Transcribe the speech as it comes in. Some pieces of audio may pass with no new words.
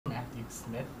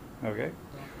Smith. Okay.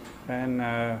 And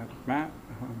Matt,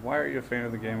 why are you a fan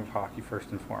of the game of hockey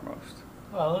first and foremost?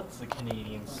 Well, it's a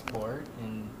Canadian sport,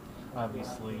 and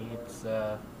obviously it's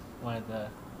one of the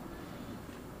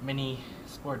many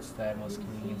sports that most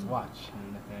Canadians watch,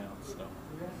 and nothing else. So,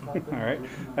 All right.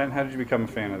 And how did you become a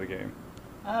fan of the game?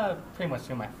 pretty much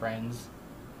through my friends.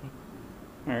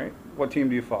 All right. What team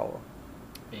do you follow?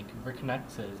 Vancouver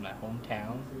Canucks is my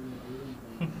hometown.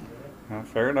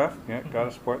 Fair enough. Yeah, got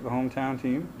to support the hometown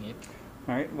team. Yep.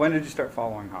 All right. When did you start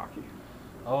following hockey?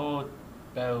 Oh,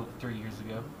 about 3 years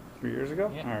ago. 3 years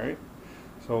ago? Yeah. All right.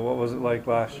 So what was it like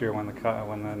last year when the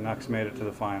Nucks made it to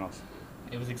the finals?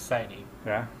 It was exciting.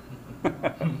 Yeah?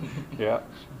 Yeah.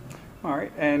 All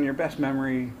right. And your best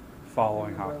memory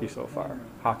following hockey so far?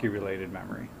 Hockey-related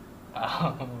memory?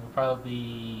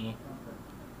 Probably.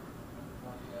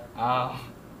 I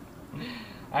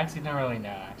actually don't really know,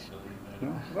 actually. But,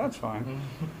 No, that's fine.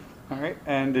 All right.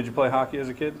 And did you play hockey as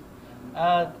a kid?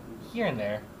 Here and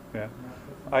there. Yeah.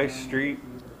 Ice, street,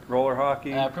 roller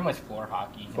hockey? Pretty much floor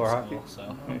hockey in Floor school, hockey?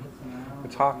 so.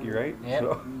 It's hockey, right? Yep.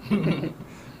 So.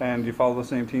 And do you follow the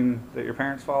same team that your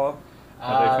parents follow?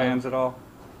 Are they fans at all?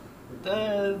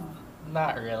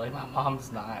 Not really. My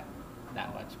mom's not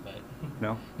that much, but.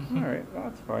 No? All right. Well,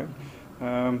 that's fine.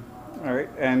 All right.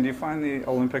 And do you find the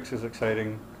Olympics as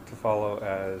exciting to follow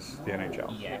as the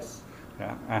NHL? Yes.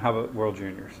 Yeah. And how about World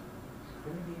Juniors?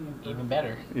 Even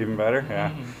better. Even better?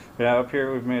 Yeah. Yeah, up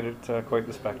here we've made it quite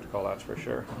the spectacle, that's for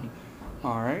sure.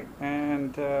 All right.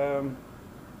 And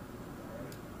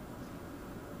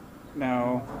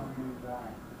now,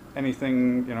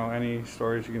 anything, any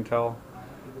stories you can tell?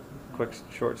 Quick,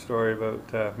 short story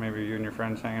about maybe you and your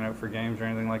friends hanging out for games or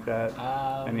anything like that?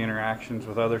 Any interactions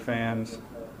with other fans?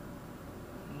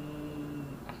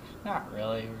 Not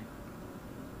really.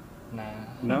 Nah.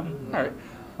 No? All right.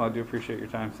 Well, I do appreciate your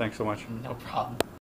time. Thanks so much. No problem.